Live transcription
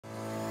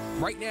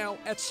Right now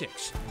at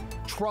 6,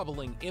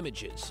 troubling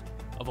images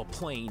of a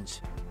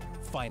plane's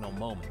final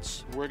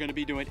moments. We're going to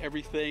be doing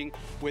everything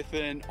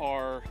within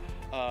our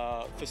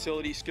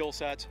facility skill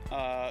sets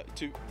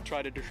to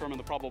try to determine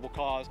the probable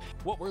cause.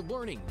 What we're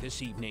learning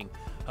this evening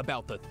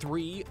about the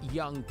 3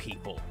 young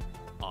people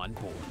on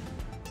board.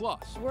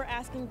 Plus, we're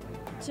asking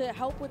to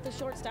help with the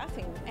short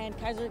staffing, and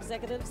Kaiser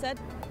Executive said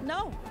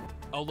no.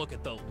 A look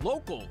at the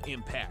local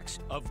impacts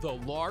of the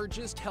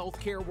largest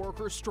healthcare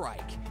worker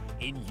strike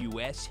in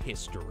U.S.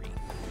 history.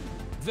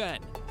 Then,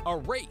 a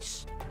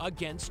race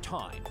against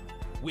time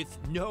with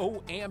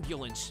no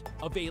ambulance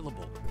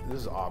available. This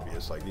is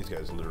obvious, like these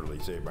guys literally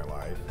saved my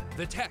life.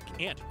 The tech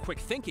and quick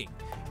thinking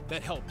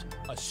that helped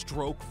a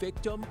stroke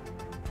victim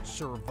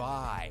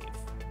survive.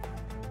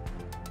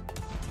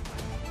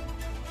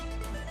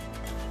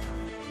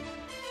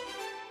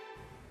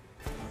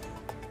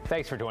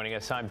 Thanks for joining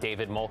us. I'm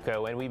David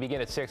Molko, and we begin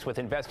at 6 with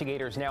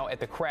investigators now at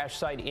the crash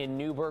site in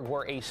Newburgh,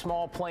 where a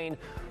small plane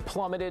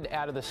plummeted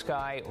out of the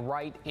sky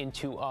right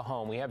into a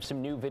home. We have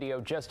some new video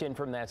just in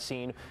from that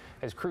scene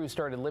as crews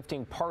started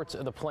lifting parts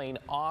of the plane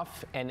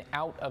off and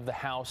out of the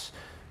house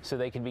so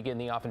they can begin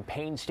the often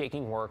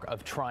painstaking work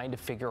of trying to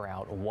figure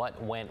out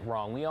what went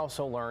wrong. We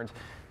also learned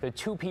the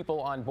 2 people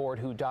on board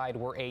who died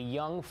were a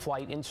young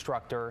flight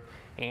instructor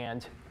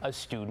and a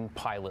student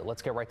pilot.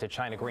 Let's get right to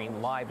China Green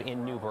live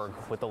in Newburgh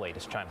with the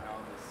latest. China.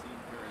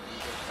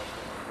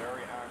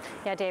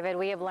 Yeah, David,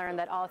 we have learned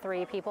that all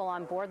 3 people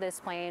on board this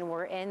plane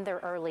were in their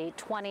early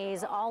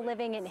 20s, all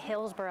living in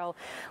Hillsborough.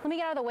 Let me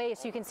get out of the way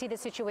so you can see the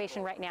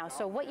situation right now.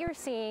 So what you're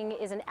seeing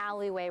is an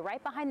alleyway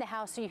right behind the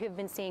house you have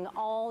been seeing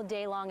all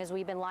day long as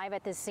we've been live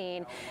at this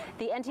scene.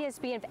 The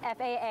NTSB and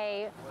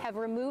FAA have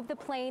removed the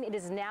plane. It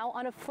is now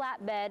on a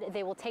flatbed.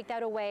 They will take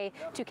that away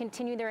to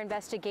continue their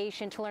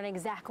investigation to learn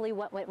exactly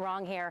what went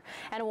wrong here.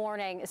 And a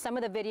warning, some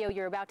of the video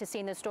you're about to see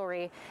in this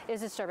story is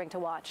disturbing to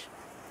watch.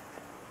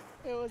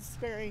 It was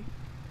very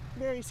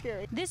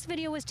scary. This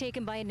video was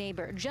taken by a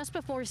neighbor just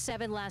before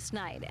 7 last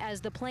night as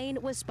the plane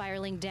was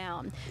spiraling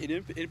down. It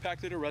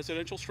impacted a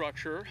residential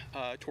structure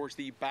towards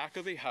the back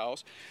of the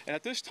house, and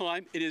at this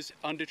time it is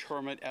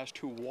undetermined as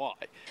to why.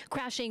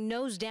 Crashing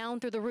nose down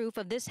through the roof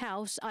of this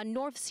house on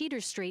North Cedar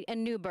Street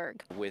in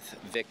Newburgh. With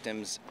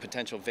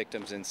potential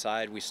victims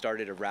inside, we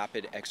started a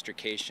rapid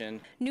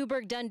extrication.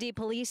 Newburgh Dundee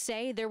police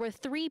say there were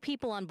 3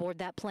 people on board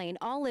that plane,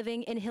 all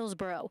living in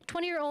Hillsborough.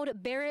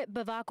 20-year-old Barrett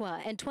Bavakwa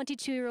and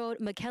 22-year-old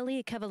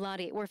Makeli Cavallati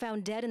were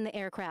found dead in the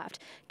aircraft.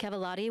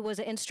 Cavallati was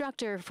an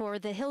instructor for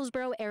the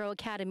Hillsborough Aero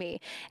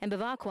Academy, and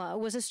Bavakwa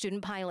was a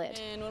student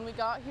pilot. And when we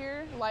got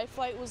here, Life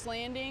Flight was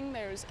landing.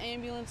 There was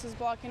ambulances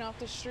blocking off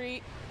the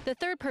street. The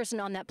 3rd person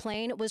on that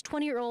plane was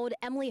 20-year-old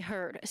Emily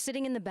Hurd,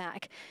 sitting in the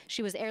back.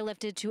 She was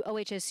airlifted to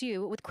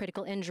OHSU with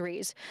critical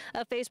injuries.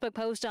 A Facebook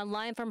post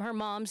online from her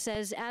mom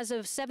says as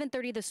of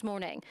 7:30 this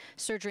morning,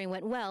 surgery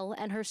went well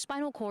and her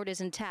spinal cord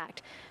is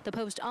intact. The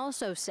post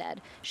also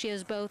said she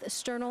has both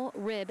sternal,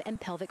 rib,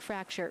 and pelvic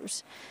fractures.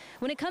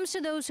 When it comes to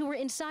those who were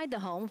inside the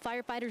home,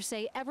 firefighters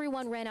say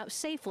everyone ran out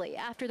safely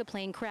after the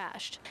plane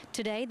crashed.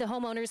 Today, the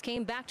homeowners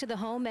came back to the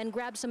home and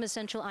grabbed some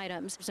essential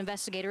items.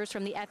 Investigators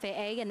from the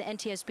FAA and the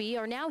NTSB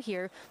are now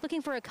here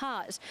looking for a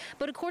cause.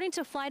 But according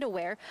to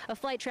FlightAware, a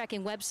flight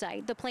tracking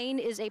website, the plane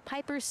is a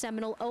Piper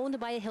Seminole owned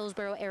by a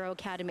Hillsborough Aero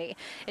Academy.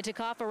 It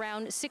took off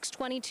around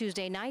 6:20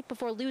 Tuesday night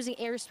before losing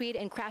airspeed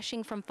and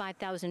crashing from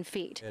 5,000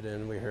 feet. And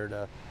then we heard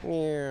a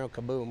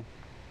kaboom,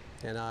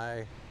 and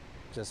I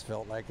just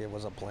felt like it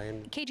was a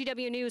plane.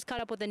 KGW News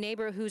caught up with a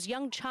neighbor whose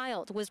young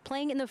child was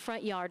playing in the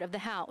front yard of the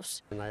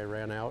house. And I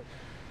ran out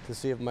to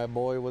see if my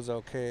boy was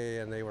okay,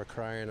 and they were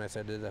crying. I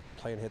said, did the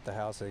plane hit the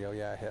house? They go,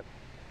 yeah, it hit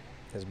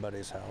his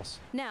buddy's house.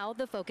 Now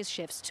the focus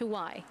shifts to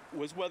why.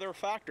 Was weather a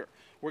factor?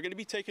 We're going to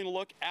be taking a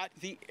look at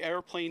the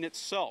airplane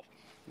itself.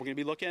 We're going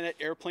to be looking at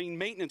airplane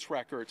maintenance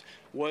records.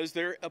 Was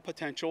there a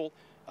potential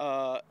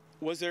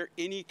was there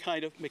any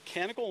kind of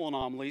mechanical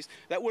anomalies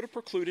that would have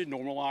precluded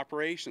normal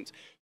operations?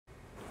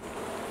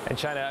 And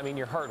China, I mean,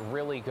 your heart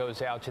really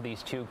goes out to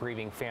these 2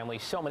 grieving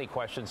families. So many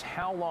questions.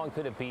 How long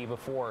could it be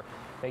before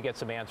they get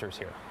some answers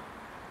here?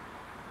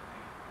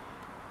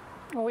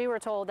 We were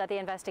told that the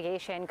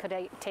investigation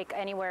could take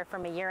anywhere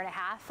from 1.5 years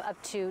up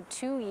to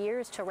 2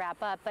 years to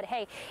wrap up. But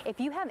hey, if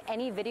you have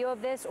any video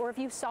of this or if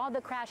you saw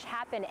the crash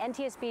happen,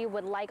 NTSB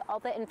would like all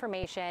the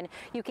information.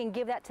 You can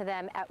give that to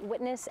them at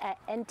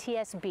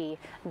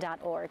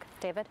witness@ntsb.org.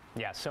 David?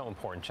 Yeah, so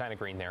important. China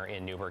Green there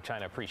in Newburgh.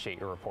 China, appreciate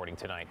your reporting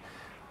tonight.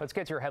 Let's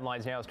get to your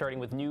headlines now, starting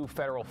with new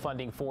federal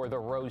funding for the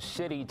Rose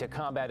City to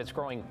combat its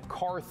growing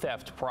car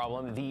theft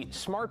problem. The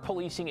Smart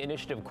Policing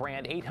Initiative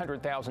grant,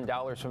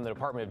 $800,000 from the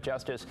Department of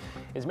Justice,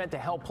 is meant to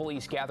help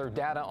police gather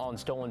data on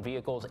stolen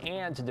vehicles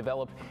and to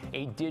develop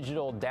a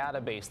digital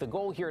database. The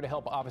goal here to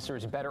help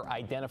officers better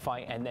identify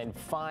and then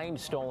find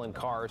stolen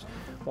cars.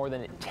 More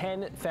than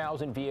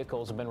 10,000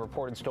 vehicles have been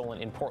reported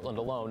stolen in Portland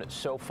alone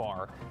so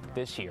far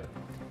this year.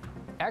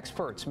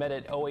 Experts met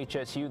at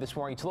OHSU this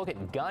morning to look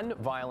at gun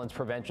violence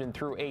prevention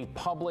through a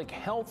public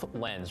health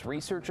lens.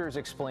 Researchers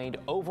explained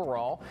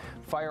overall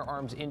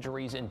firearms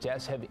injuries and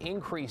deaths have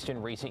increased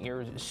in recent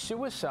years.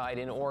 Suicide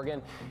in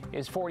Oregon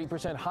is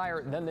 40%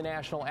 higher than the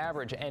national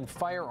average, and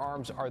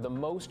firearms are the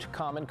most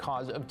common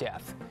cause of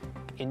death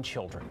in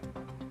children.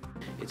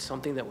 It's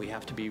something that we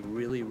have to be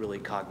really, really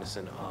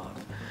cognizant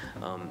of.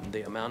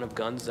 The amount of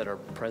guns that are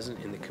present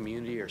in the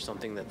community are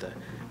something that the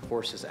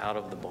horse is out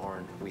of the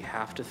barn. We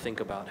have to think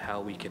about how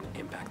we can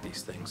impact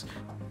these things.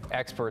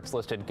 Experts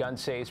listed gun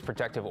safes,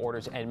 protective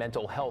orders, and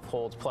mental health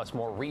holds, plus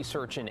more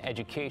research and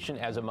education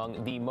as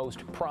among the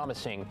most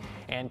promising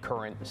and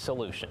current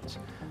solutions.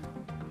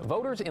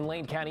 Voters in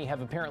Lane County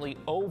have apparently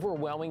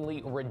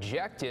overwhelmingly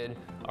rejected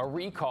a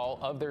recall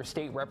of their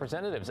state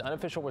representatives.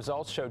 Unofficial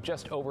results show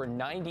just over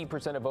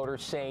 90% of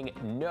voters saying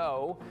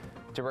no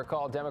to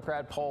recall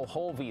Democrat Paul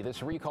Holvey.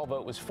 This recall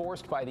vote was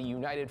forced by the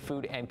United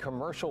Food and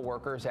Commercial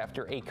Workers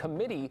after a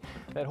committee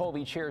that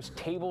Holvey chairs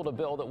tabled a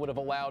bill that would have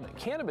allowed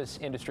cannabis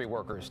industry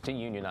workers to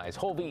unionize.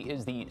 Holvey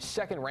is the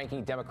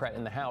second-ranking Democrat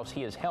in the House.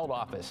 He has held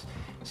office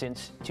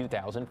since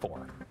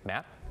 2004.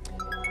 Matt?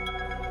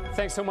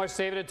 Thanks so much,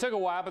 David. It took a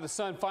while, but the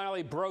sun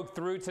finally broke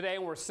through today,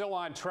 and we're still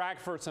on track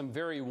for some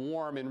very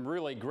warm and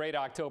really great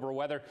October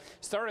weather.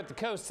 Started at the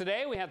coast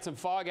today. We had some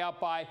fog out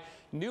by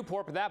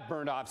Newport, but that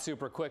burned off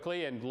super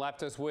quickly and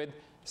left us with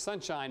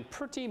sunshine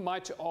pretty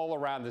much all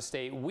around the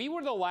state. We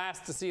were the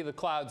last to see the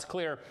clouds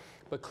clear,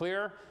 but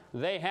clear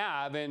they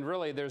have, and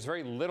really there's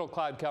very little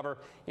cloud cover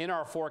in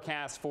our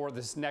forecast for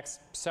this next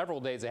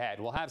several days ahead.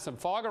 We'll have some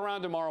fog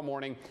around tomorrow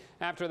morning.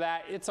 After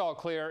that, it's all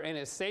clear, and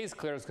it stays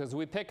clear because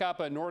we pick up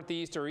a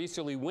northeast or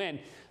easterly wind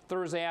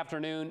Thursday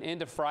afternoon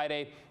into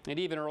Friday and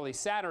even early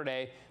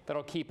Saturday.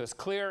 That'll keep us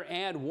clear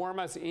and warm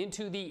us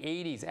into the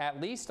 80s,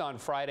 at least on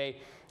Friday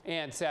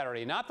and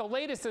Saturday. Not the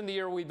latest in the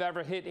year we've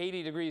ever hit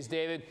 80 degrees,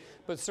 David,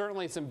 but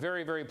certainly some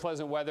very, very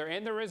pleasant weather.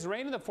 And there is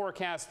rain in the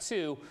forecast,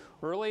 too.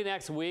 Early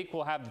next week,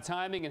 we'll have the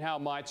timing and how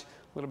much a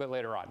little bit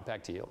later on.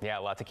 Back to you. Yeah,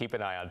 a lot to keep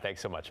an eye on.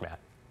 Thanks so much, Matt.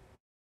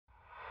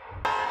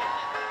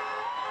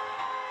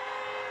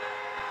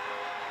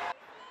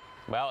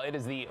 Well, it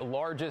is the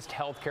largest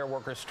healthcare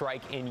worker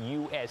strike in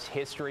U.S.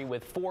 history,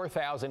 with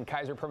 4,000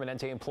 Kaiser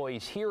Permanente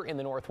employees here in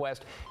the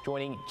Northwest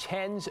joining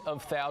tens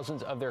of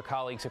thousands of their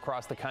colleagues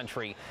across the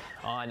country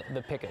on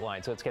the picket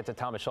line. So let's get to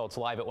Thomas Schultz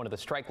live at one of the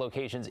strike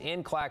locations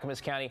in Clackamas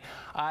County.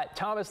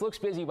 Thomas, looks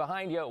busy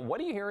behind you. What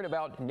are you hearing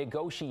about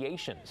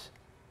negotiations?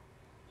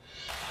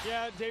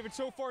 Yeah, David,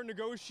 so far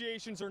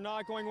negotiations are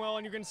not going well,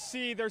 and you can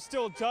see there's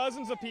still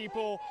dozens of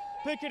people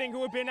picketing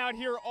who have been out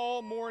here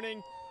all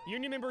morning.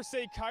 Union members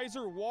say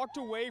Kaiser walked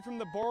away from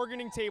the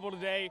bargaining table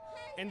today,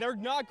 and they're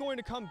not going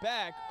to come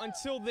back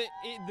until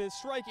the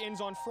strike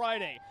ends on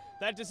Friday.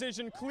 That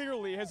decision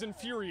clearly has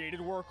infuriated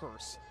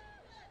workers.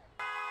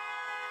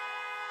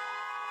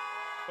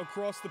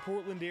 Across the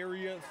Portland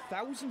area,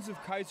 thousands of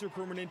Kaiser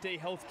Permanente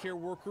healthcare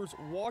workers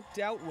walked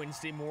out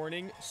Wednesday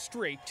morning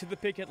straight to the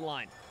picket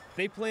line.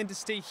 They plan to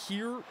stay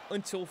here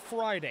until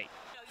Friday.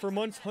 For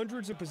months,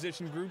 hundreds of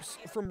position groups,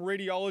 from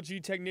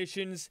radiology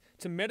technicians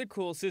to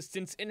medical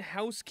assistants and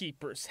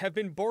housekeepers, have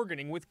been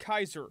bargaining with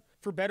Kaiser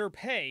for better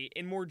pay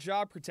and more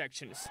job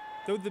protections.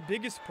 Though the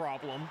biggest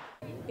problem,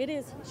 it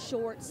is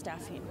short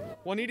staffing.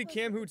 Juanita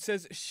Kamhout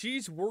says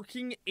she's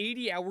working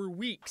 80-hour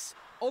weeks.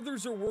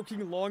 Others are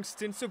working long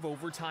stints of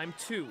overtime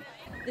too.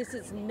 This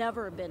has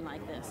never been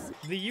like this.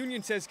 The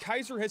union says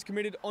Kaiser has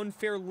committed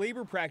unfair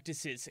labor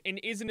practices and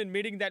isn't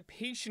admitting that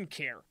patient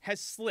care has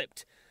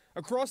slipped.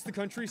 Across the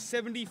country,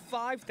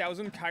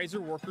 75,000 Kaiser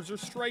workers are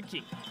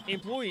striking.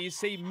 Employees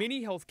say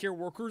many healthcare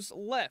workers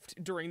left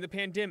during the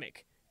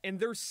pandemic, and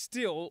they're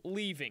still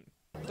leaving.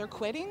 They're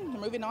quitting, they're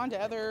moving on to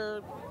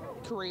other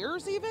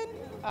careers even,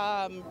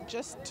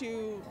 just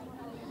to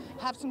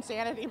have some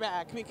sanity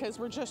back because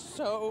we're just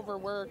so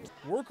overworked.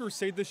 Workers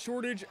say the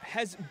shortage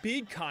has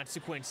big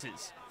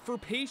consequences for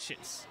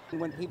patients.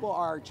 When people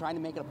are trying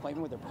to make an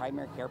appointment with their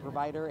primary care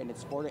provider and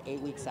it's 4 to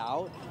 8 weeks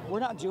out, we're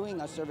not doing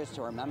a service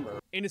to our member.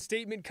 In a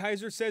statement,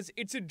 Kaiser says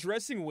it's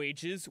addressing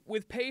wages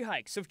with pay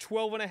hikes of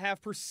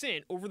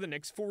 12.5% over the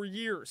next 4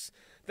 years.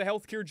 The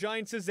healthcare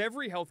giant says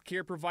every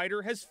healthcare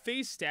provider has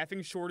faced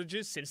staffing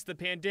shortages since the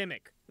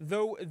pandemic,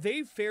 though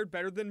they've fared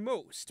better than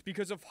most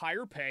because of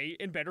higher pay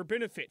and better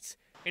benefits.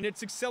 And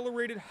it's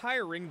accelerated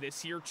hiring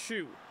this year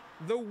too.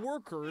 The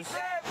workers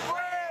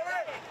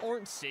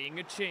aren't seeing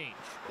a change.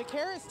 The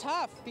care is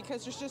tough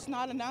because there's just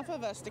not enough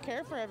of us to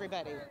care for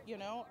everybody, you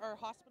know, our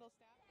hospital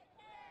staff.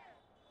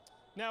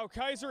 Now,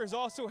 Kaiser has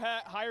also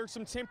hired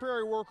some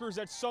temporary workers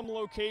at some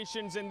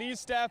locations, and these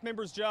staff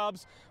members'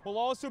 jobs will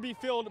also be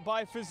filled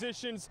by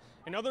physicians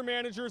and other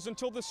managers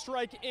until the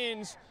strike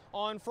ends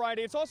on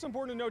Friday. It's also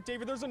important to note,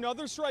 David, there's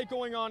another strike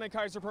going on at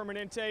Kaiser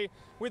Permanente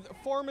with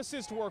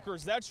pharmacist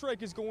workers. That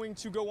strike is going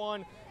to go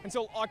on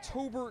until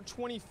October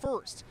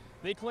 21st.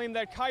 They claim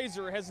that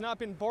Kaiser has not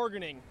been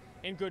bargaining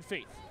in good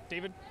faith.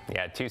 David?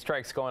 Yeah, 2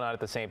 strikes going on at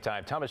the same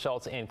time. Thomas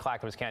Schultz in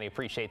Clackamas County.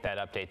 Appreciate that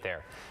update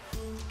there.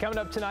 Coming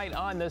up tonight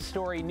on this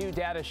story, new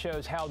data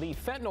shows how the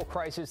fentanyl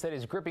crisis that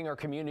is gripping our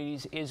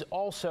communities is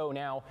also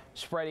now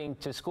spreading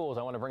to schools.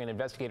 I want to bring in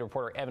investigative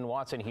reporter Evan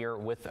Watson here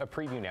with a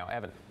preview now.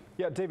 Evan.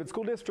 Yeah, David,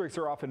 school districts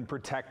are often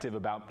protective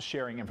about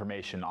sharing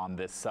information on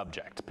this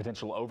subject.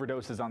 Potential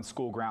overdoses on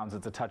school grounds,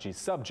 it's a touchy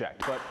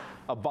subject, but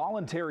a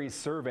voluntary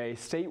survey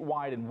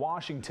statewide in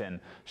Washington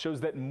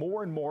shows that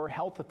more and more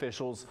health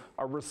officials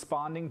are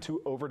responding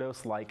to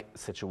overdose-like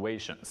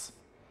situations.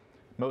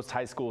 Most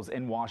high schools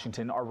in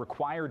Washington are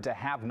required to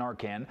have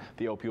Narcan,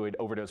 the opioid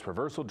overdose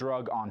reversal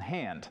drug, on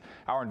hand.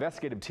 Our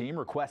investigative team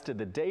requested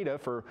the data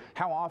for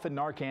how often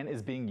Narcan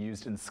is being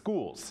used in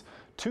schools.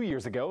 2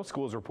 years ago,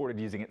 schools reported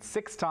using it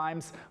 6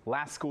 times.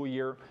 Last school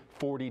year,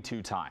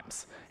 42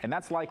 times. And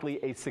that's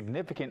likely a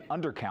significant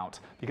undercount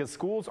because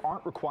schools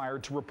aren't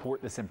required to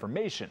report this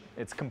information.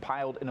 It's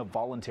compiled in a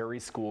voluntary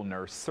school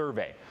nurse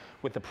survey.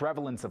 With the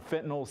prevalence of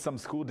fentanyl, some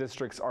school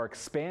districts are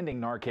expanding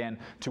Narcan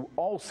to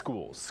all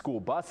schools, school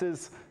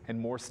buses, and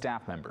more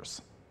staff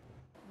members.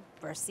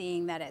 We're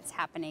seeing that it's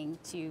happening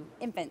to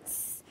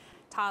infants,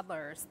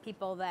 toddlers,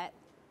 people that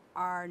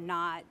are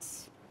not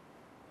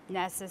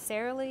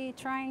necessarily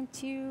trying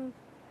to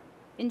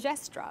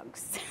ingest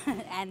drugs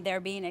and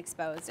they're being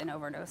exposed and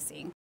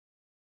overdosing.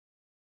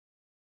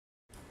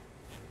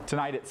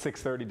 Tonight at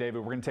 6:30, David,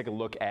 we're going to take a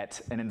look at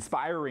an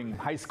inspiring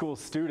high school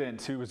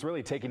student who is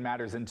really taking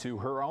matters into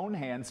her own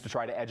hands to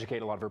try to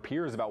educate a lot of her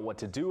peers about what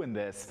to do in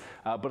this,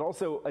 but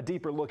also a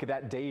deeper look at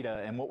that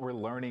data and what we're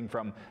learning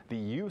from the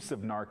use of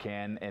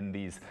Narcan in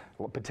these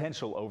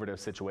potential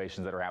overdose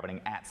situations that are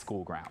happening at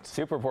school grounds.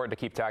 Super important to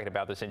keep talking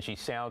about this, and she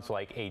sounds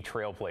like a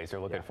trailblazer.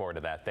 Looking forward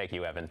to that. Thank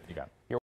you, Evan. You got it.